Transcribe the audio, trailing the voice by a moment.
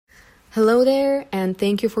Hello there, and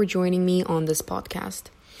thank you for joining me on this podcast.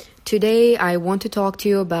 Today, I want to talk to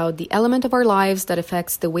you about the element of our lives that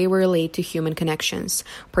affects the way we relate to human connections,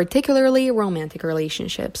 particularly romantic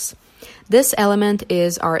relationships. This element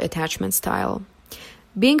is our attachment style.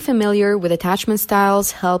 Being familiar with attachment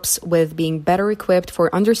styles helps with being better equipped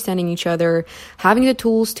for understanding each other, having the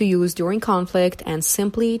tools to use during conflict, and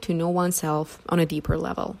simply to know oneself on a deeper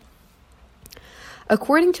level.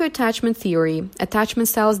 According to attachment theory, attachment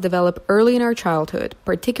styles develop early in our childhood,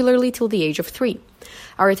 particularly till the age of 3.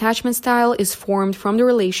 Our attachment style is formed from the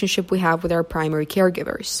relationship we have with our primary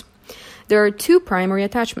caregivers. There are 2 primary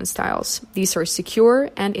attachment styles. These are secure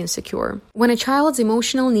and insecure. When a child's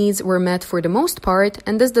emotional needs were met for the most part,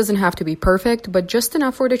 and this doesn't have to be perfect, but just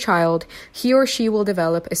enough for the child, he or she will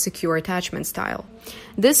develop a secure attachment style.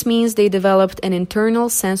 This means they developed an internal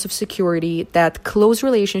sense of security that close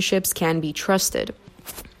relationships can be trusted.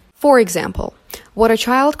 For example, what a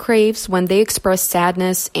child craves when they express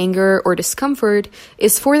sadness, anger, or discomfort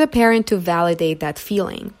is for the parent to validate that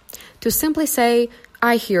feeling. To simply say,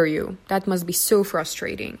 "I hear you, that must be so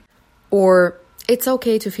frustrating," or "it's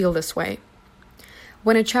okay to feel this way."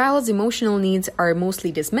 When a child's emotional needs are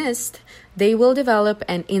mostly dismissed, they will develop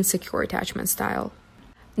an insecure attachment style.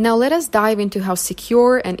 Now let us dive into how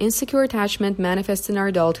secure and insecure attachment manifests in our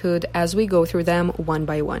adulthood as we go through them one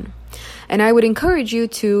by one. And I would encourage you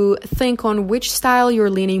to think on which style you're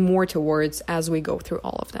leaning more towards as we go through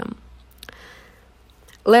all of them.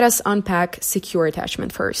 Let us unpack secure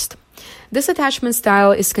attachment first. This attachment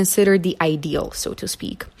style is considered the ideal, so to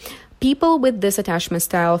speak. People with this attachment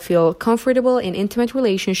style feel comfortable in intimate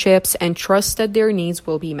relationships and trust that their needs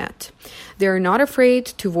will be met. They are not afraid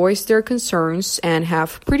to voice their concerns and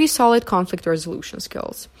have pretty solid conflict resolution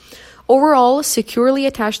skills. Overall, securely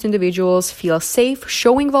attached individuals feel safe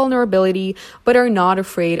showing vulnerability but are not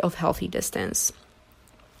afraid of healthy distance.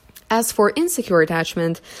 As for insecure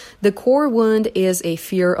attachment, the core wound is a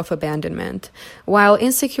fear of abandonment. While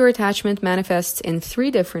insecure attachment manifests in 3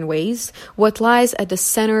 different ways, what lies at the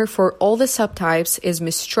center for all the subtypes is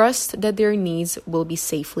mistrust that their needs will be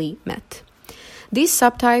safely met. These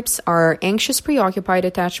subtypes are anxious preoccupied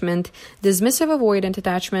attachment, dismissive avoidant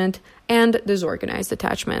attachment, and disorganized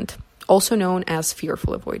attachment, also known as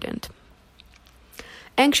fearful avoidant.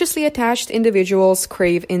 Anxiously attached individuals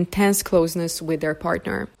crave intense closeness with their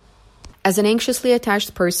partner. As an anxiously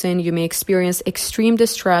attached person, you may experience extreme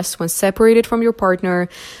distress when separated from your partner,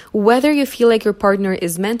 whether you feel like your partner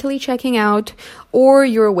is mentally checking out or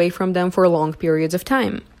you're away from them for long periods of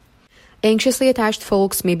time. Anxiously attached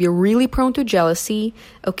folks may be really prone to jealousy,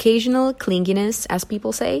 occasional clinginess, as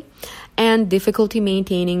people say, and difficulty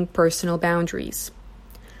maintaining personal boundaries.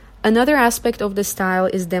 Another aspect of the style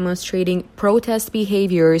is demonstrating protest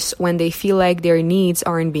behaviors when they feel like their needs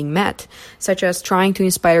aren't being met, such as trying to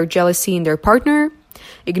inspire jealousy in their partner,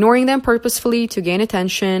 ignoring them purposefully to gain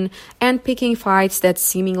attention, and picking fights that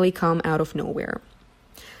seemingly come out of nowhere.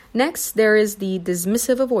 Next, there is the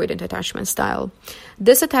dismissive avoidant attachment style.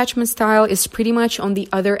 This attachment style is pretty much on the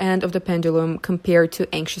other end of the pendulum compared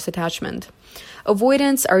to anxious attachment.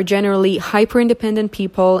 Avoidants are generally hyper-independent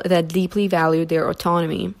people that deeply value their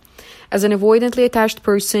autonomy. As an avoidantly attached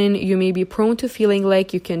person, you may be prone to feeling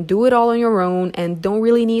like you can do it all on your own and don't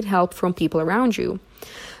really need help from people around you.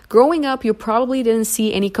 Growing up, you probably didn't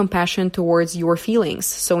see any compassion towards your feelings,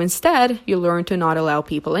 so instead, you learn to not allow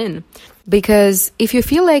people in. Because if you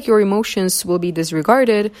feel like your emotions will be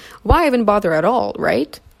disregarded, why even bother at all,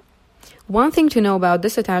 right? One thing to know about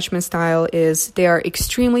this attachment style is they are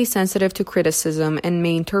extremely sensitive to criticism and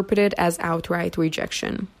may interpret it as outright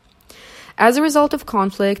rejection. As a result of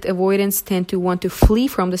conflict, avoidants tend to want to flee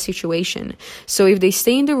from the situation. So if they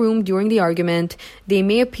stay in the room during the argument, they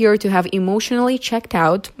may appear to have emotionally checked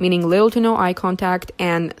out, meaning little to no eye contact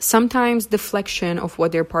and sometimes deflection of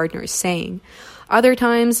what their partner is saying. Other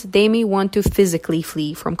times, they may want to physically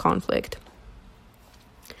flee from conflict.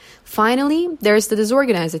 Finally, there's the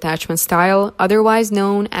disorganized attachment style, otherwise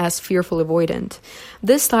known as fearful avoidant.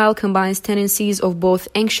 This style combines tendencies of both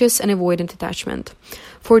anxious and avoidant attachment.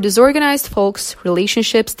 For disorganized folks,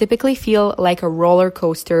 relationships typically feel like a roller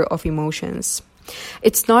coaster of emotions.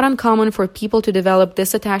 It's not uncommon for people to develop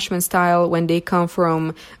this attachment style when they come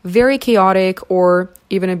from very chaotic or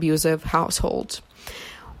even abusive households.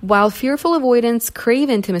 While fearful avoidants crave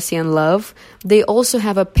intimacy and love, they also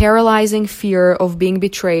have a paralyzing fear of being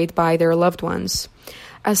betrayed by their loved ones.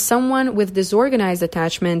 As someone with disorganized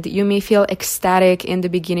attachment, you may feel ecstatic in the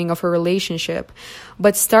beginning of a relationship,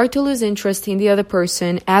 but start to lose interest in the other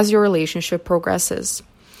person as your relationship progresses.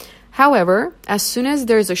 However, as soon as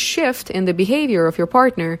there's a shift in the behavior of your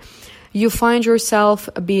partner, you find yourself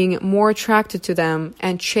being more attracted to them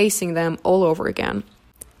and chasing them all over again.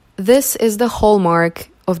 This is the hallmark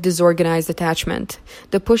of disorganized attachment,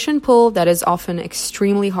 the push and pull that is often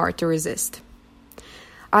extremely hard to resist.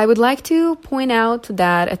 I would like to point out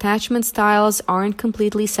that attachment styles aren't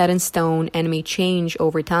completely set in stone and may change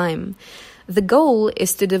over time. The goal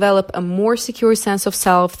is to develop a more secure sense of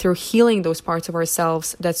self through healing those parts of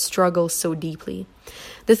ourselves that struggle so deeply.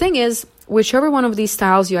 The thing is, whichever one of these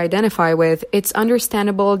styles you identify with, it's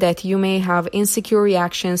understandable that you may have insecure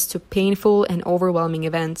reactions to painful and overwhelming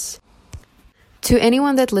events. To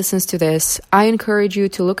anyone that listens to this, I encourage you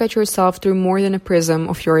to look at yourself through more than a prism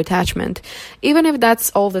of your attachment, even if that's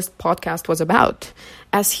all this podcast was about.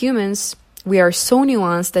 As humans, we are so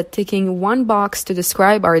nuanced that ticking one box to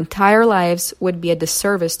describe our entire lives would be a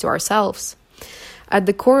disservice to ourselves. At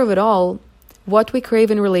the core of it all, what we crave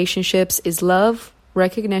in relationships is love,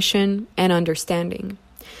 recognition, and understanding.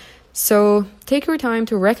 So take your time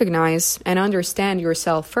to recognize and understand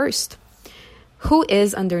yourself first. Who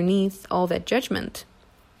is underneath all that judgment?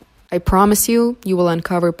 I promise you, you will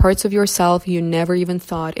uncover parts of yourself you never even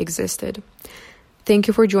thought existed. Thank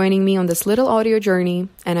you for joining me on this little audio journey,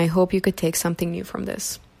 and I hope you could take something new from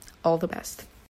this. All the best.